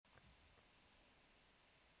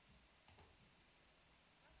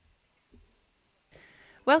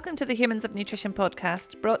Welcome to the Humans of Nutrition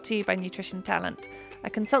podcast, brought to you by Nutrition Talent, a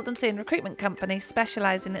consultancy and recruitment company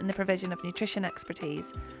specialising in the provision of nutrition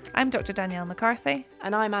expertise. I'm Dr. Danielle McCarthy.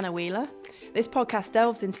 And I'm Anna Wheeler. This podcast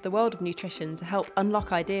delves into the world of nutrition to help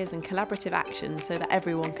unlock ideas and collaborative action so that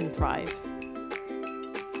everyone can thrive.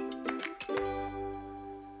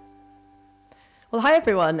 Well, hi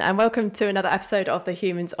everyone, and welcome to another episode of the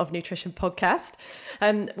Humans of Nutrition podcast.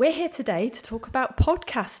 We're here today to talk about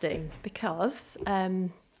podcasting because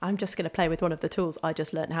I'm just going to play with one of the tools I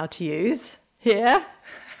just learned how to use here.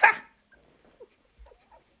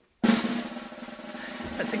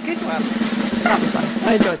 That's a good one. That was fun.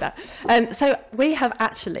 I enjoyed that. So we have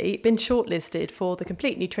actually been shortlisted for the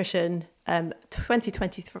Complete Nutrition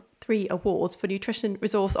 2023 awards for Nutrition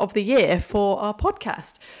Resource of the Year for our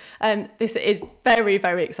podcast. This is very,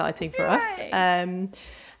 very exciting for us.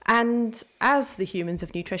 And as the Humans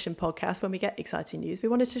of Nutrition podcast, when we get exciting news, we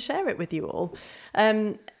wanted to share it with you all.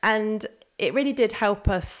 And it really did help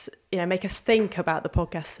us, make us think about the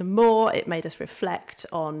podcast some more. It made us reflect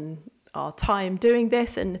on our time doing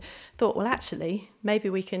this and thought, well, actually, maybe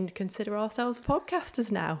we can consider ourselves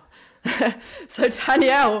podcasters now. So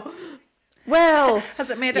Danielle, well, has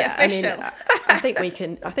it made it official? I think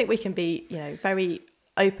we can be, very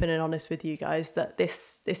open and honest with you guys that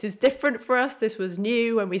this is different for us. This was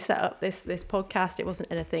new when we set up this podcast. It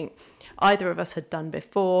wasn't anything either of us had done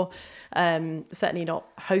before. Certainly not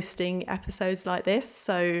hosting episodes like this.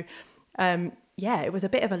 So it was a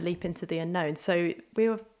bit of a leap into the unknown. So we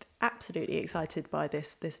were absolutely excited by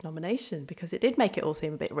this nomination because it did make it all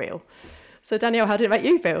seem a bit real. So Danielle, how did it make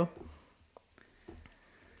you feel?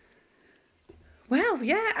 Well,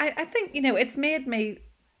 yeah, I think, it's made me,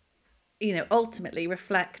 ultimately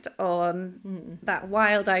reflect on that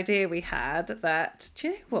wild idea we had that, do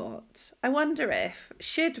you know what? I wonder if,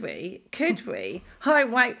 could we, how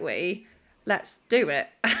might we, let's do it.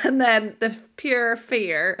 And then the pure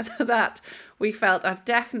fear that we felt, I've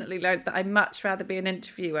definitely learned that I'd much rather be an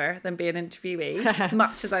interviewer than be an interviewee,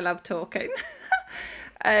 much as I love talking.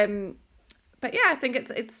 But yeah, I think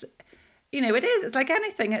it's it is, it's like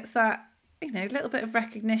anything. It's that, a little bit of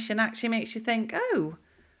recognition actually makes you think, oh,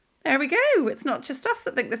 there we go. It's not just us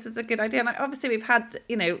that think this is a good idea. And obviously we've had,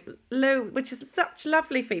 which is such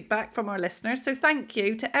lovely feedback from our listeners. So thank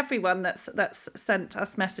you to everyone that's sent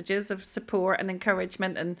us messages of support and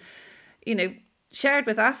encouragement and, shared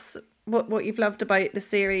with us what you've loved about the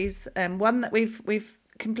series one that we've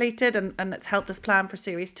completed and it's helped us plan for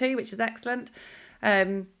series 2, which is excellent.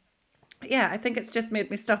 I think it's just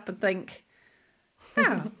made me stop and think,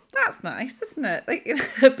 oh, that's nice, isn't it?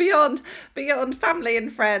 Like, beyond family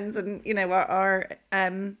and friends and our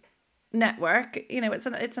network,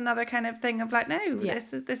 it's another kind of thing of like, no,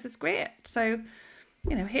 this is great. So,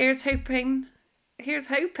 here's hoping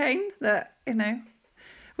that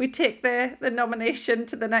we take the nomination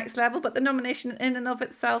to the next level, but the nomination in and of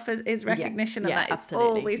itself is recognition, and that is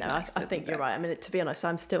absolutely. always nice. I think you're right. I mean, to be honest,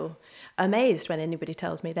 I'm still amazed when anybody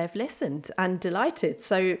tells me they've listened and delighted.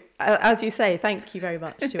 So, as you say, thank you very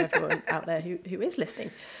much to everyone out there who is listening.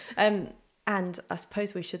 And I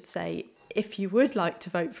suppose we should say, if you would like to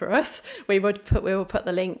vote for us, we will put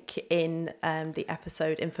the link in the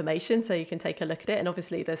episode information so you can take a look at it. And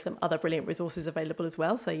obviously there's some other brilliant resources available as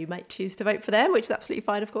well, so you might choose to vote for them, which is absolutely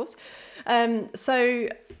fine, of course. I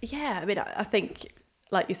think,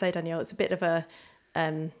 like you say, Danielle, it's a bit of a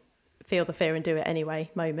feel the fear and do it anyway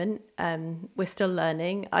moment. We're still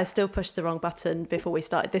learning. I still pushed the wrong button before we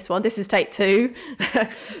started this one. This is take 2.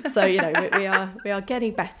 So we are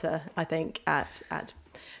getting better, I think, at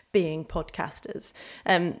being podcasters.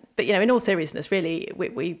 But in all seriousness, really,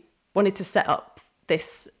 we wanted to set up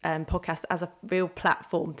this podcast as a real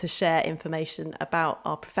platform to share information about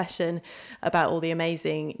our profession, about all the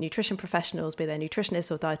amazing nutrition professionals, be they nutritionists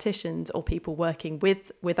or dietitians or people working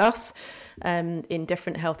with us in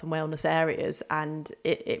different health and wellness areas. And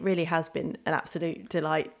it really has been an absolute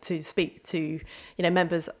delight to speak to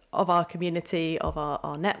members of our community, of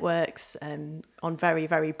our networks, on very,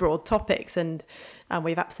 very broad topics, and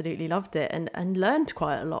we've absolutely loved it and learned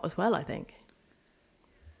quite a lot as well, I think.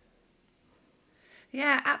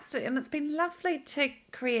 Yeah, absolutely. And it's been lovely to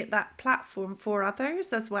create that platform for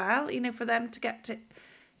others as well, for them to get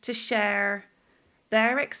to share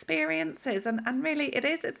their experiences. And really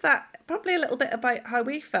it's that probably a little bit about how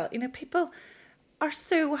we felt. People are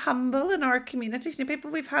so humble in our communities. People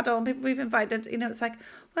we've had on, people we've invited, it's like,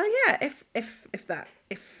 well, yeah, if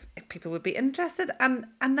people would be interested, and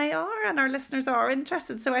they are, and our listeners are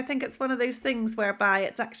interested. So I think it's one of those things whereby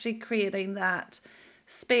it's actually creating that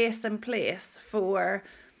space and place for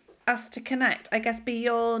us to connect, I guess,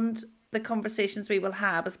 beyond the conversations we will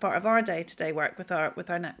have as part of our day-to-day work with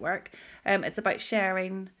our network. It's about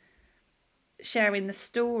sharing the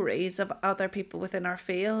stories of other people within our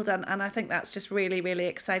field, and I think that's just really, really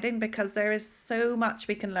exciting, because there is so much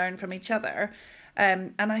we can learn from each other,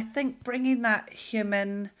 and I think bringing that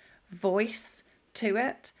human voice to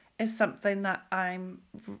it is something that I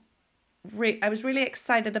was really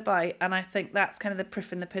excited about, and I think that's kind of the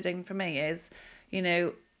proof in the pudding for me is,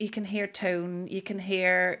 you can hear tone, you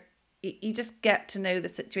just get to know the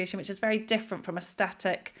situation, which is very different from a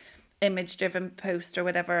static image-driven post or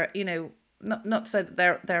whatever. Not to say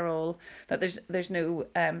that they're all, that there's no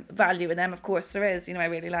value in them. Of course there is. I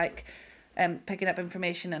really like picking up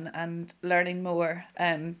information and learning more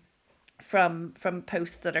from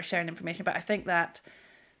posts that are sharing information. But I think that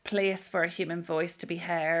place for a human voice to be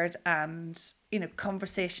heard and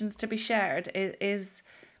conversations to be shared is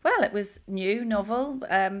well, it was new, novel,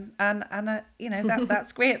 and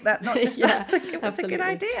that's great. That not just us think it was absolutely a good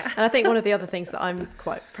idea. And I think one of the other things that I'm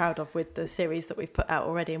quite proud of with the series that we've put out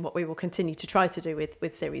already, and what we will continue to try to do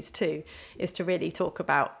with series 2, is to really talk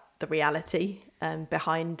about the reality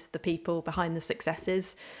behind the people, behind the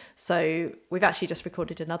successes. So we've actually just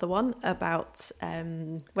recorded another one about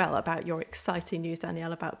your exciting news,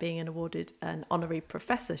 Danielle, about being awarded an honorary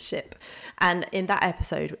professorship. And in that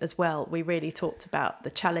episode as well, we really talked about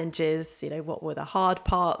the challenges, what were the hard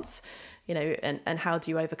parts, and how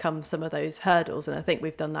do you overcome some of those hurdles. And I think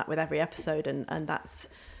we've done that with every episode, and that's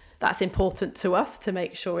important to us, to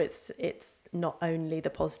make sure it's not only the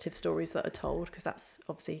positive stories that are told, because that's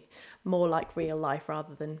obviously more like real life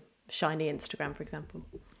rather than shiny Instagram, for example.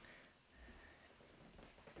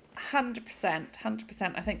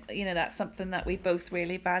 100%. I think that's something that we both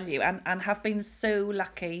really value and have been so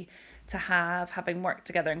lucky to have, having worked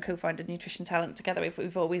together and co-founded Nutrition Talent together.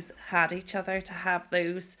 We've always had each other to have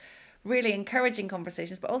those really encouraging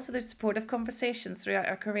conversations, but also those supportive conversations throughout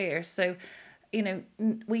our careers. So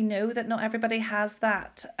we know that not everybody has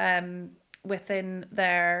that within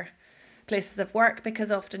their places of work,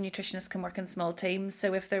 because often nutritionists can work in small teams.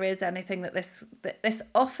 So if there is anything that this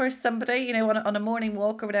offers somebody, on a morning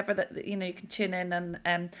walk or whatever, that you can tune in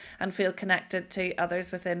and feel connected to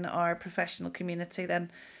others within our professional community, then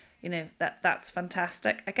that's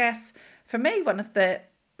fantastic. I guess for me, one of the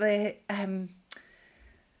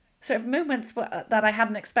sort of moments that I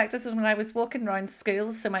hadn't expected was when I was walking around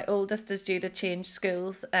schools. So my oldest is due to change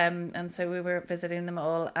schools, and so we were visiting them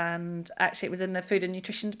all, and actually it was in the food and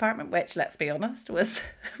nutrition department, which, let's be honest, was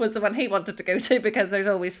the one he wanted to go to, because there's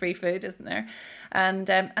always free food, isn't there?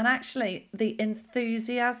 And actually the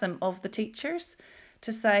enthusiasm of the teachers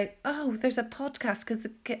to say, oh, there's a podcast, because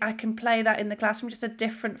I can play that in the classroom, just a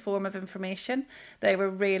different form of information. They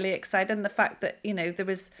were really excited, and the fact that there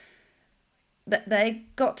was, that they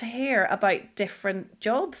got to hear about different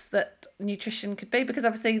jobs that nutrition could be, because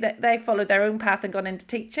obviously they followed their own path and gone into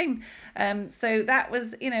teaching. So that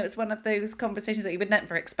was, it's one of those conversations that you would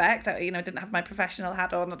never expect. I didn't have my professional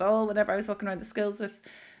hat on at all whenever I was walking around the schools with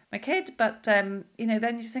my kid. But, then you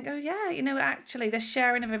just think, oh yeah, actually this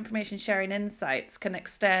sharing of information, sharing insights can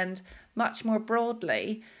extend much more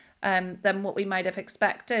broadly than what we might have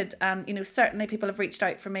expected. And certainly people have reached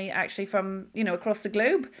out for me actually from across the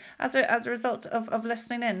globe as a result of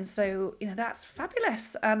listening in. So that's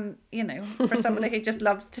fabulous. And for somebody who just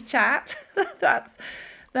loves to chat,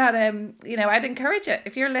 I'd encourage it.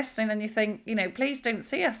 If you're listening and you think please don't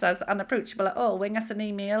see us as unapproachable at all, wing us an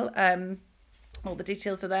email. All the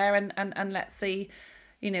details are there, and let's see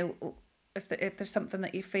if there's something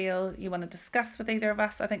that you feel you want to discuss with either of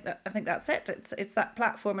us. I think that's it. It's that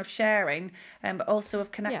platform of sharing, but also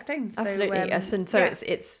of connecting. Yeah, absolutely. Yes, and so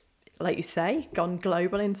it's like you say, gone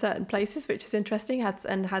global in certain places, which is interesting.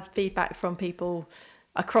 Had feedback from people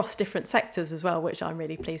across different sectors as well, which I'm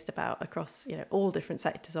really pleased about, across all different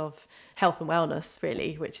sectors of health and wellness,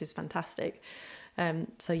 really, which is fantastic.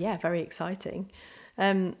 So yeah, very exciting.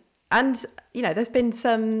 And, there's been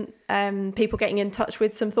some people getting in touch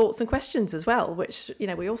with some thoughts and questions as well, which,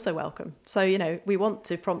 we also welcome. So, we want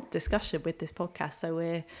to prompt discussion with this podcast. So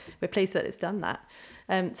we're pleased that it's done that.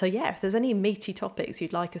 So, yeah, if there's any meaty topics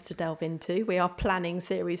you'd like us to delve into, we are planning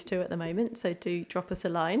series 2 at the moment. So do drop us a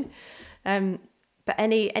line. But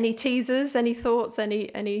any teasers, any thoughts,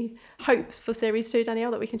 any hopes for series 2,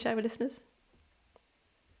 Danielle, that we can share with listeners?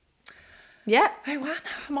 Yeah. Oh, Anna,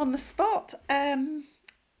 I'm on the spot.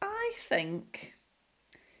 I think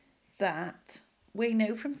that we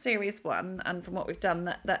know from series 1 and from what we've done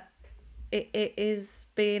that it is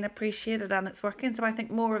being appreciated and it's working. So I think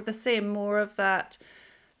more of the same, more of that,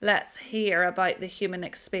 let's hear about the human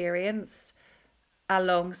experience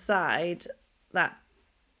alongside that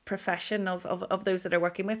profession of those that are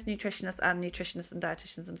working with nutritionists and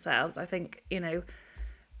dietitians themselves. I think,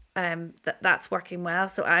 that's working well.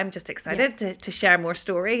 So I'm just excited to share more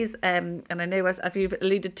stories. And I know, as you've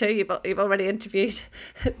alluded to, you've already interviewed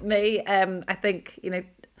me. I think,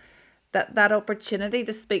 that opportunity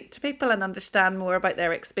to speak to people and understand more about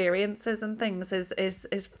their experiences and things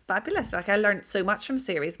is fabulous. Like, I learned so much from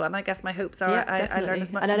series 1. I guess my hopes are I learn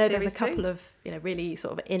as much. And I know from there's a couple 2. of really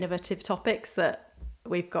sort of innovative topics that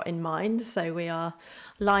we've got in mind, so we are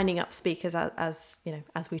lining up speakers as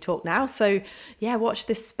we talk now. So watch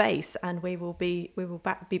this space, and we will be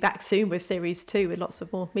back soon with series 2 with lots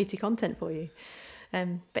of more meaty content for you.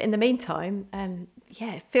 But in the meantime,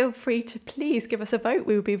 feel free to please give us a vote.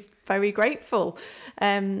 We would be very grateful. Go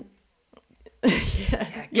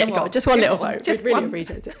on, just one little vote. Just really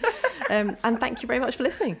appreciate it. And thank you very much for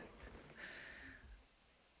listening.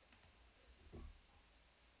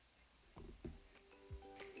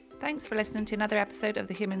 Thanks for listening to another episode of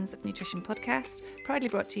the Humans of Nutrition podcast, proudly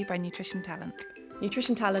brought to you by Nutrition Talent.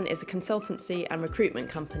 Nutrition Talent is a consultancy and recruitment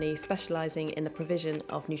company specialising in the provision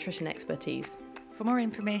of nutrition expertise. For more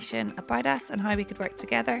information about us and how we could work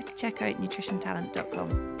together, check out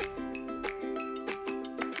nutritiontalent.com.